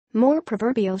More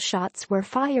proverbial shots were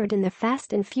fired in the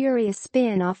Fast and Furious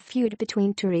spin-off feud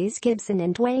between Tyrese Gibson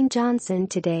and Dwayne Johnson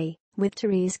today, with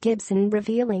Tyrese Gibson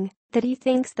revealing that he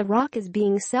thinks The Rock is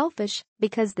being selfish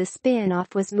because the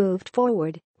spin-off was moved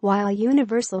forward, while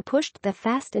Universal pushed the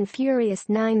Fast and Furious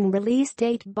 9 release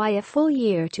date by a full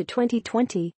year to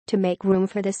 2020 to make room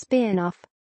for the spin-off.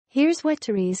 Here's what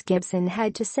Tyrese Gibson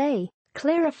had to say,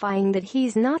 clarifying that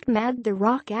he's not mad The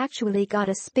Rock actually got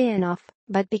a spin-off,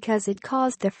 but because it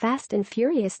caused the Fast and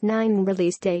Furious 9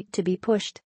 release date to be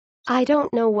pushed. "I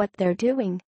don't know what they're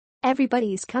doing.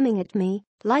 Everybody's coming at me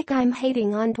like I'm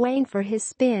hating on Dwayne for his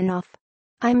spin-off.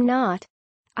 I'm not.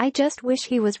 I just wish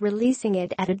he was releasing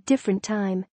it at a different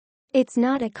time. It's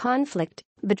not a conflict,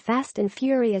 but Fast and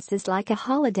Furious is like a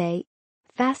holiday.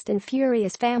 Fast and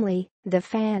Furious family, the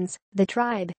fans, the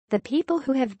tribe, the people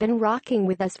who have been rocking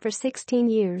with us for 16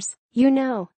 years,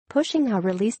 pushing our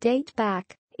release date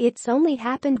back. It's only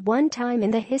happened one time in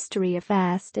the history of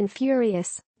Fast and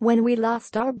Furious, when we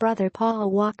lost our brother Paul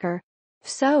Walker.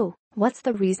 So, what's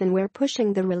the reason we're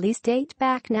pushing the release date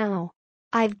back now?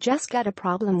 I've just got a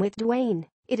problem with Dwayne.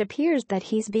 It appears that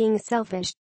he's being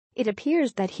selfish. It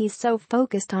appears that he's so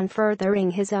focused on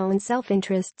furthering his own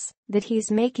self-interests that he's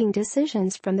making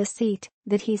decisions from the seat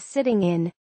that he's sitting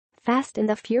in. Fast and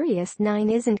the Furious 9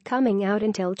 isn't coming out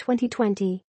until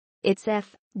 2020. It's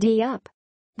FD up.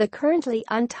 The currently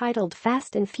untitled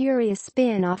Fast and Furious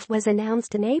spin-off was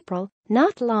announced in April,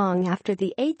 not long after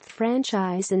the 8th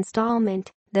franchise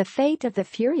installment, The Fate of the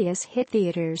Furious, hit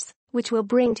theaters, which will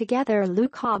bring together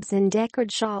Luke Hobbs and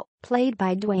Deckard Shaw, played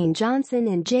by Dwayne Johnson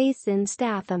and Jason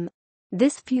Statham.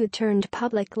 This feud turned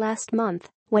public last month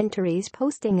when Tyrese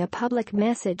posting a public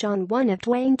message on one of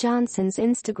Dwayne Johnson's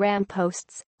Instagram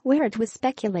posts, where it was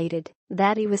speculated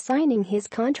that he was signing his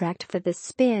contract for the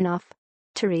spin-off.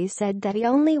 Tyrese said that he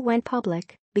only went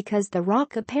public because The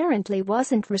Rock apparently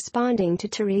wasn't responding to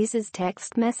Tyrese's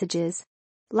text messages.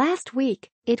 Last week,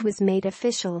 it was made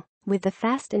official, with the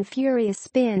Fast and Furious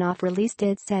spin-off release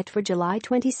date set for July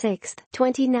 26,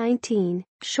 2019,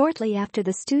 shortly after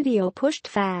the studio pushed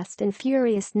Fast and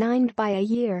Furious 9 by a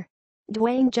year.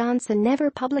 Dwayne Johnson never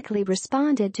publicly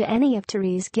responded to any of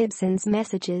Tyrese Gibson's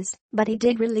messages, but he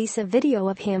did release a video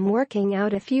of him working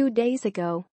out a few days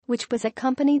ago, which was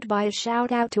accompanied by a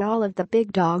shout-out to all of the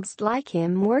big dogs like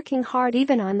him working hard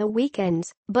even on the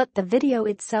weekends, but the video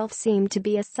itself seemed to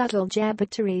be a subtle jab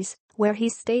at Tyrese, where he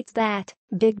states that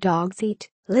big dogs eat,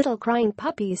 little crying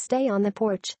puppies stay on the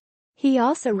porch. He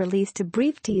also released a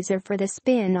brief teaser for the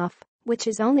spin-off, which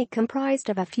is only comprised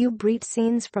of a few brief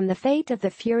scenes from The Fate of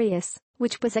the Furious,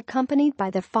 which was accompanied by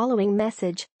the following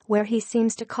message, where he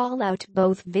seems to call out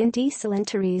both Vin Diesel and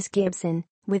Tyrese Gibson,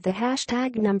 with the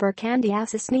hashtag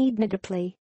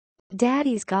 #CandyAssasNeedNidPlay.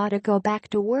 "Daddy's gotta go back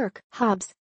to work,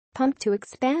 Hobbs. Pumped to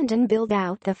expand and build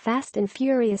out the Fast and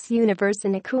Furious universe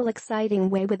in a cool, exciting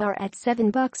way with our at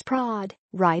 $7 prod,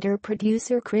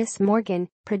 writer-producer Chris Morgan,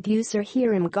 producer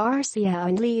Hiram Garcia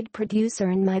and lead producer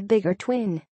and my bigger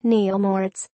twin, Neil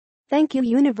Moritz. Thank you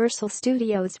Universal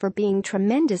Studios for being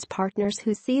tremendous partners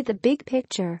who see the big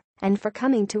picture, and for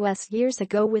coming to us years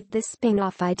ago with this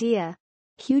spin-off idea.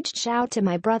 Huge shout to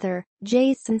my brother,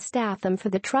 Jason Statham, for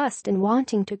the trust and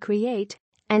wanting to create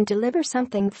and deliver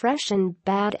something fresh and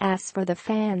badass for the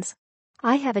fans.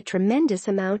 I have a tremendous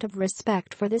amount of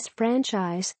respect for this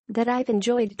franchise that I've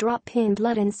enjoyed dropping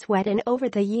blood and sweat in over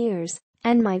the years,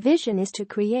 and my vision is to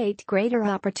create greater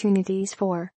opportunities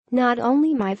for not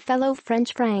only my fellow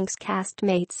French Franks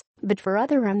castmates, but for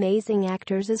other amazing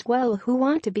actors as well who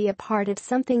want to be a part of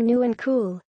something new and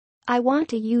cool. I want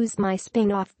to use my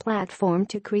spin-off platform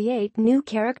to create new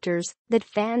characters that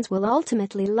fans will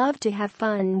ultimately love to have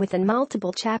fun with in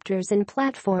multiple chapters and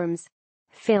platforms.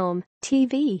 Film,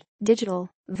 TV,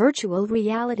 digital, virtual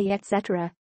reality,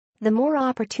 etc. The more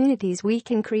opportunities we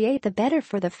can create, the better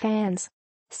for the fans.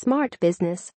 Smart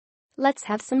business. Let's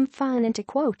have some fun, and to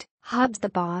quote Hobbs the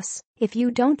boss, if you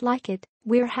don't like it,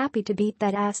 we're happy to beat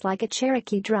that ass like a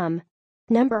Cherokee drum.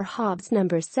 Hobbs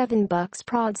 $7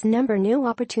 prods new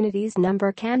opportunities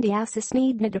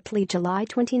CandyAssasNeedNidPlay July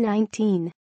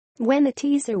 2019. When the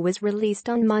teaser was released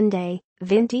on Monday,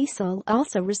 Vin Diesel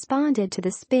also responded to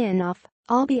the spin-off,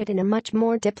 albeit in a much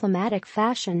more diplomatic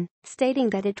fashion, stating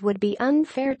that it would be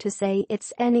unfair to say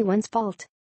it's anyone's fault.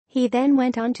 He then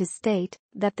went on to state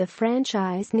that the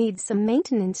franchise needs some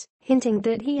maintenance, hinting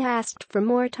that he asked for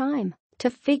more time to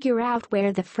figure out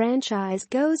where the franchise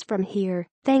goes from here,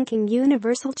 thanking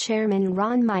Universal Chairman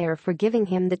Ron Meyer for giving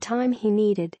him the time he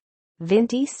needed. Vin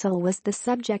Diesel was the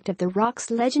subject of The Rock's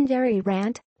legendary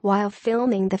rant while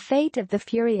filming The Fate of the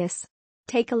Furious.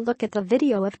 Take a look at the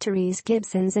video of Tyrese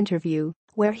Gibson's interview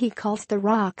where he calls The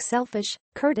Rock selfish,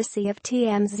 courtesy of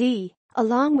TMZ,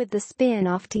 along with the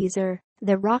spin-off teaser,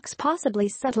 The Rock's possibly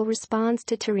subtle response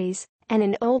to Tyrese, and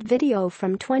an old video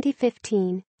from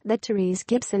 2015 that Tyrese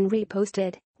Gibson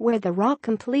reposted, where The Rock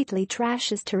completely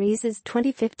trashes Tyrese's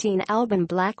 2015 album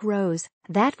Black Rose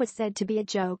that was said to be a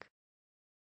joke.